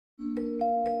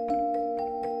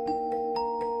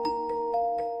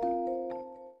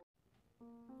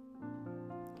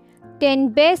Ten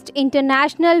Best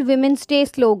International Women's Day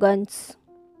Slogans.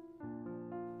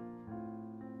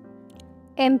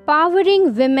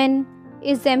 Empowering women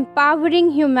is empowering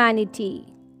humanity.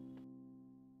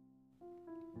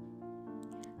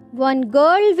 One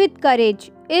girl with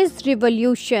courage is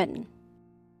revolution.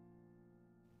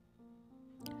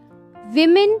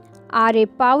 Women are a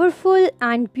powerful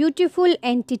and beautiful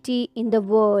entity in the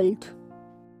world.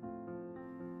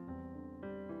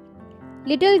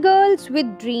 Little girls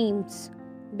with dreams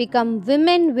become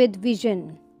women with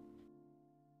vision.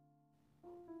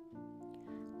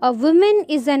 A woman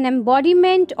is an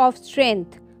embodiment of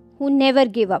strength who never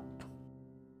give up.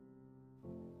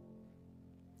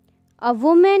 A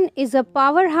woman is a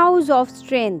powerhouse of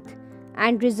strength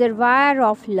and reservoir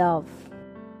of love.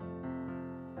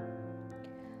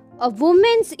 A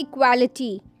woman's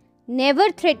equality never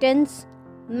threatens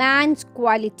man's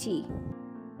quality.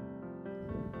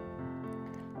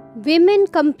 Women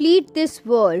complete this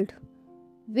world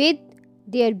with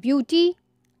their beauty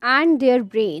and their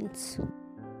brains.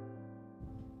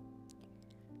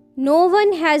 No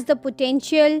one has the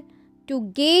potential to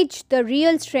gauge the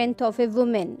real strength of a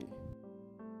woman.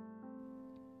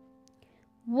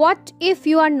 What if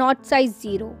you are not size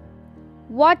 0?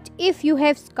 What if you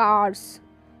have scars?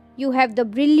 You have the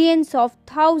brilliance of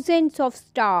thousands of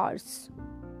stars.